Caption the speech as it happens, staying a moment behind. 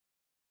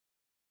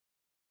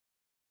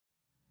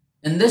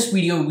In this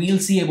video, we'll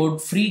see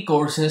about free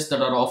courses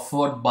that are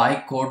offered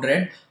by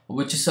CodeRed,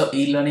 which is a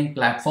e-learning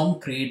platform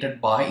created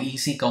by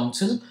EC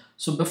Council.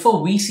 So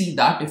before we see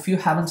that, if you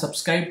haven't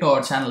subscribed to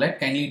our channel yet,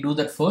 kindly do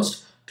that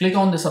first. Click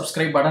on the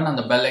subscribe button and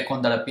the bell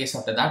icon that appears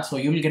after that, so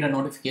you will get a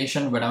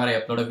notification whenever I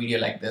upload a video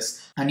like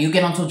this. And you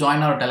can also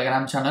join our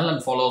Telegram channel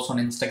and follow us on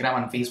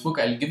Instagram and Facebook.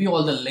 I'll give you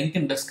all the link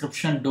in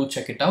description. Do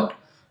check it out.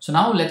 So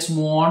now let's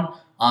move on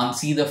and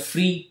see the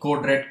free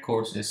CodeRed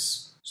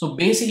courses. So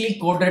basically,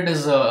 CodeRed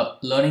is a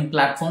learning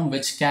platform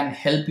which can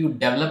help you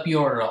develop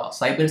your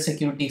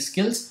cybersecurity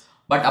skills.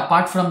 But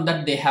apart from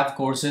that, they have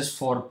courses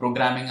for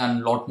programming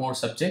and a lot more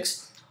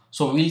subjects.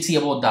 So we'll see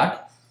about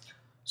that.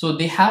 So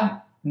they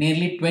have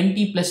nearly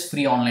 20 plus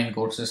free online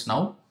courses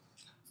now.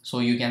 So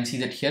you can see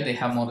that here they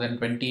have more than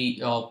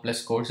 20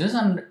 plus courses,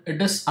 and it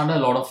is under a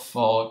lot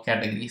of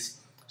categories.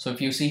 So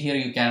if you see here,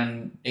 you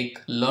can take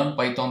Learn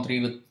Python 3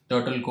 with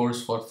Turtle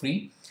course for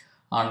free.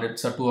 And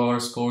it's a 2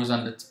 hours course,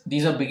 and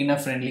these are beginner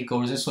friendly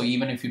courses. So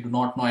even if you do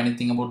not know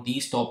anything about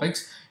these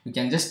topics, you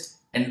can just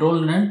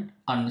enroll in it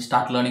and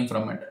start learning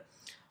from it.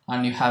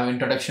 And you have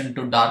Introduction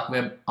to Dark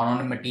Web,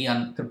 Anonymity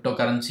and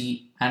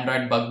Cryptocurrency,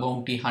 Android Bug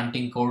Bounty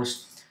Hunting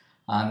course,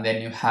 and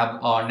then you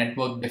have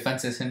Network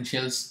Defense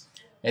Essentials,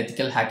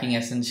 Ethical Hacking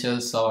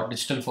Essentials, or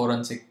Digital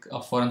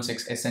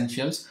Forensics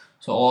Essentials.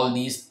 So all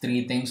these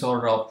three things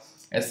are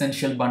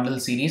essential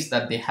bundle series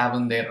that they have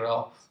in their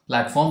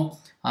platform.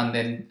 And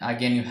then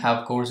again, you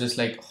have courses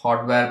like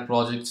hardware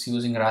projects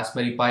using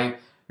Raspberry Pi,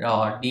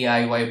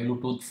 DIY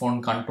Bluetooth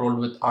phone controlled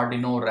with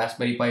Arduino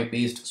Raspberry Pi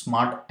based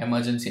smart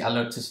emergency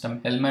alert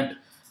system helmet.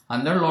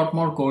 And there are a lot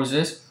more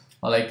courses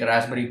like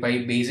Raspberry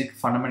Pi basic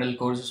fundamental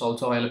courses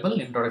also available,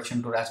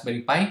 Introduction to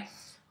Raspberry Pi,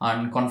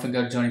 and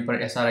Configure Juniper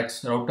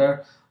SRX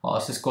router,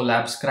 Cisco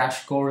Labs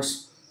crash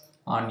course,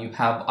 and you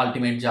have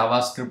Ultimate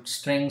JavaScript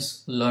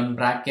strings, Learn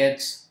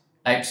brackets,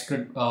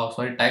 TypeScript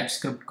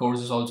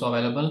courses also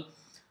available.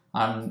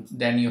 And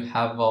then you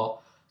have a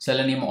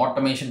Selenium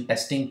automation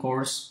testing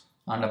course,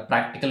 and a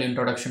practical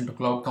introduction to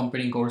cloud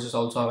computing course is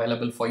also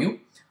available for you.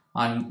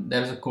 And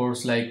there's a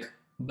course like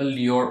Build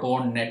Your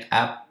Own Net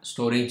App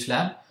Storage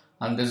Lab,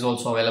 and this is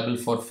also available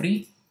for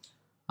free.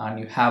 And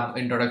you have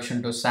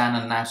Introduction to SAN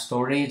and NAS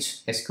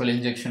storage, SQL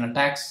injection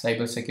attacks,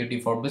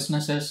 cybersecurity for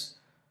businesses,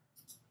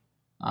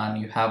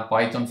 and you have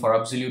Python for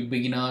absolute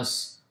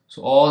beginners.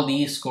 So all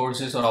these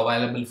courses are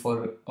available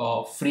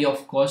for free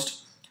of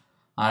cost.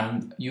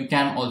 And you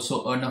can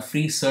also earn a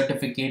free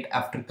certificate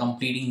after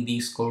completing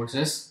these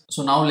courses.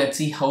 So now let's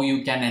see how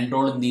you can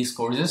enroll in these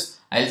courses.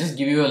 I'll just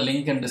give you a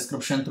link in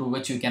description through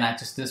which you can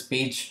access this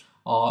page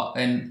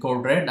in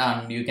CodeRed,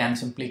 and you can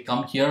simply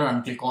come here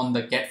and click on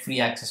the Get Free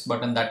Access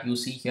button that you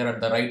see here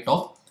at the right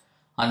top.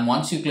 And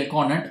once you click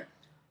on it,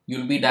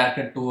 you'll be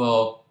directed to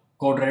a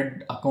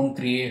CodeRed account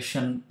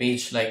creation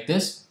page like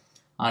this.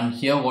 And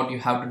here what you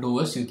have to do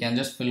is you can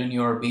just fill in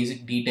your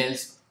basic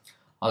details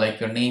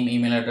like your name,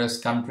 email address,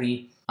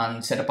 country,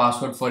 and set a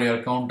password for your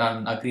account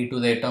and agree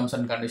to their terms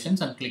and conditions,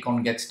 and click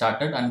on Get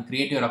Started and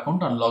create your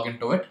account and log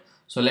into it.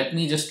 So let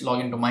me just log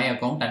into my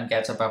account and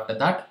catch up after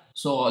that.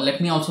 So let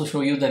me also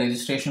show you the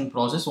registration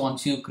process.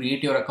 Once you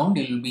create your account,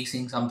 you will be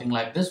seeing something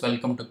like this,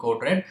 Welcome to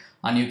CodeRed,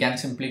 and you can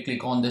simply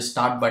click on this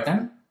Start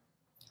button,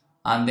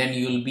 and then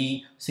you will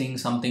be seeing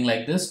something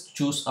like this,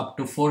 choose up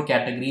to 4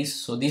 categories.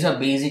 So these are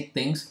basic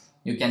things.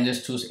 You can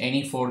just choose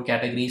any 4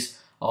 categories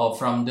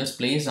from this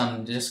place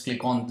and just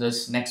click on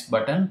this Next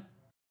button,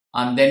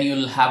 and then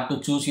you'll have to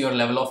choose your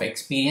level of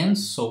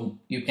experience. So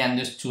you can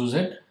just choose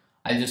it.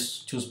 I'll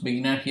just choose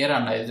beginner here,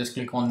 and I'll just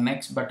click on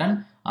Next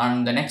button.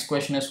 And the next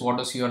question is, what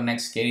is your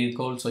next career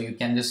goal? So you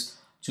can just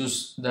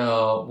choose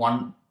the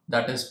one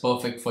that is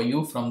perfect for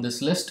you from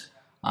this list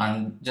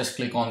and just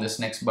click on this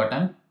Next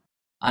button.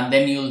 And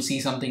then you'll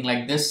see something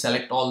like this,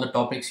 select all the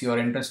topics you are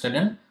interested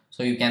in.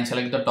 So you can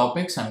select the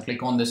topics and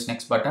click on this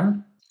Next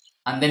button.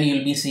 And then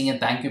you'll be seeing a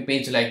thank you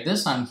page like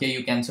this, and here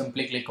you can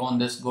simply click on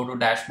this Go to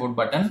Dashboard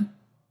button,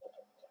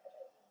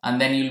 and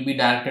then you'll be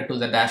directed to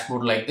the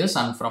dashboard like this.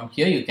 And from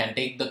here you can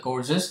take the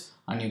courses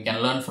and you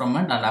can learn from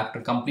it, and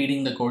after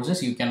completing the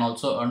courses you can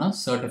also earn a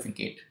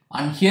certificate.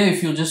 And here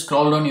if you just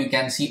scroll down, you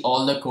can see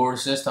all the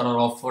courses that are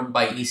offered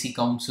by EC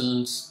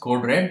Council's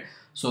CodeRed.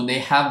 So they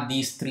have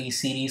these 3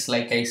 series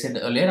like I said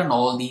earlier, and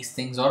all these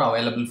things are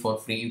available for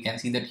free. You can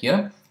see that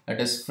here it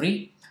is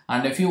free.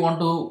 And if you want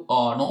to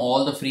know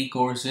all the free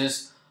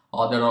courses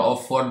that are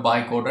offered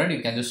by CodeRed, you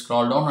can just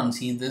scroll down and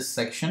see this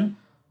section,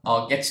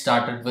 Get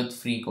Started with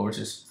Free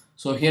Courses.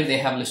 So here they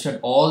have listed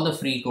all the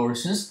free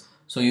courses.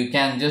 So you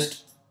can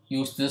just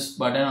use this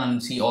button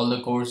and see all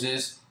the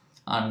courses,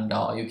 and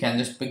you can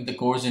just pick the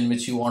course in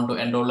which you want to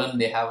enroll in.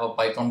 They have a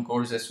Python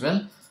course as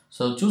well.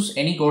 So choose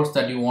any course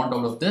that you want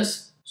out of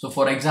this. So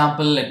for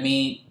example, let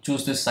me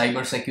choose this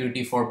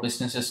Cybersecurity for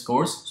Businesses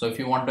course. So if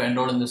you want to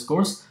enroll in this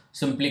course,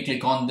 simply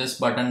click on this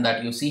button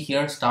that you see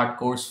here, Start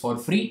Course for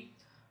Free.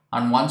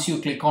 And once you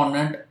click on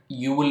it,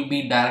 you will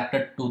be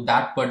directed to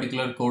that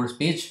particular course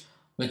page,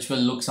 which will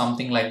look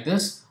something like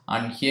this.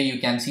 and here you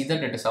can see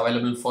that it is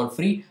available for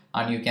free,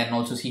 and you can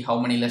also see how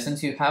many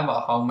lessons you have, or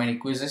how many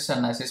quizzes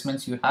and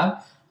assessments you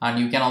have, and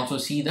you can also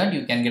see that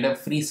you can get a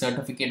free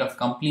certificate of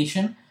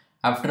completion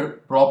after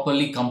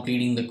properly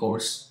completing the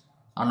course.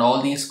 And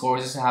all these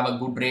courses have a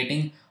good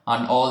rating,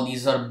 and all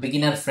these are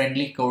beginner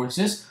friendly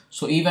courses,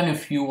 so even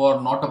if you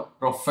are not a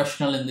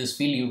professional in this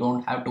field, you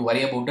don't have to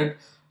worry about it.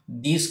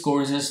 These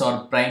courses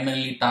are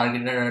primarily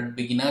targeted at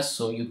beginners,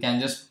 so you can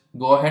just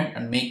go ahead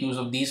and make use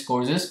of these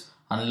courses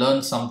and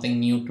learn something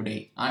new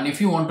today. And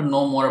if you want to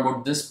know more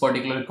about this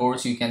particular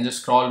course, you can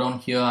just scroll down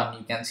here and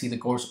you can see the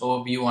course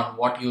overview and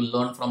what you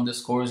learn from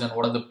this course, and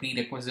what are the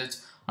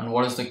prerequisites, and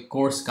what is the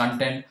course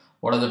content,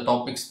 what are the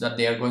topics that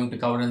they are going to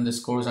cover in this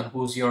course, and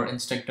who's your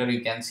instructor.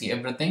 You can see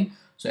everything.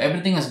 So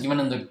everything is given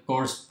in the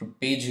course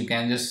page, you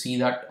can just see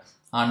that.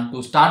 And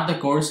to start the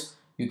course,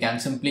 you can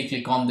simply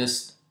click on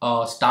this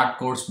start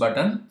course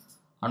button,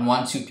 and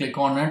once you click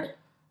on it,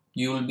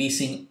 you will be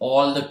seeing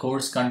all the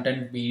course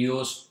content,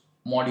 videos,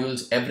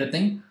 modules,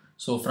 everything.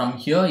 So from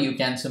here you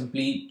can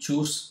simply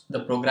choose the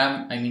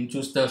program,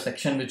 choose the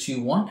section which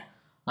you want,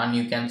 and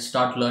you can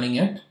start learning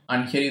it.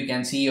 And here you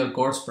can see your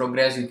course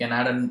progress. You can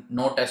add a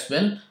note as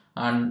well,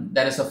 and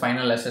there is a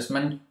final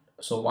assessment.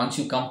 So once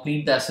you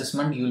complete the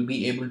assessment, you will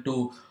be able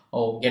to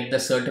get the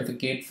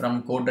certificate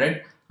from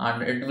CodeRed,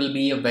 and it will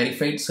be a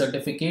verified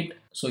certificate,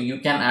 so you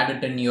can add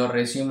it in your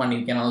resume, and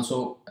you can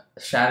also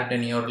share it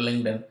in your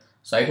LinkedIn.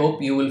 So I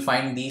hope you will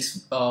find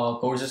these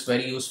courses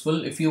very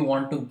useful. If you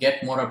want to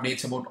get more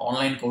updates about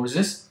online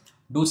courses,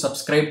 do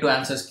subscribe to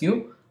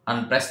answersQ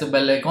and press the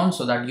bell icon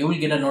so that you will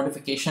get a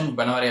notification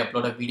whenever I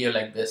upload a video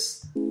like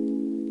this.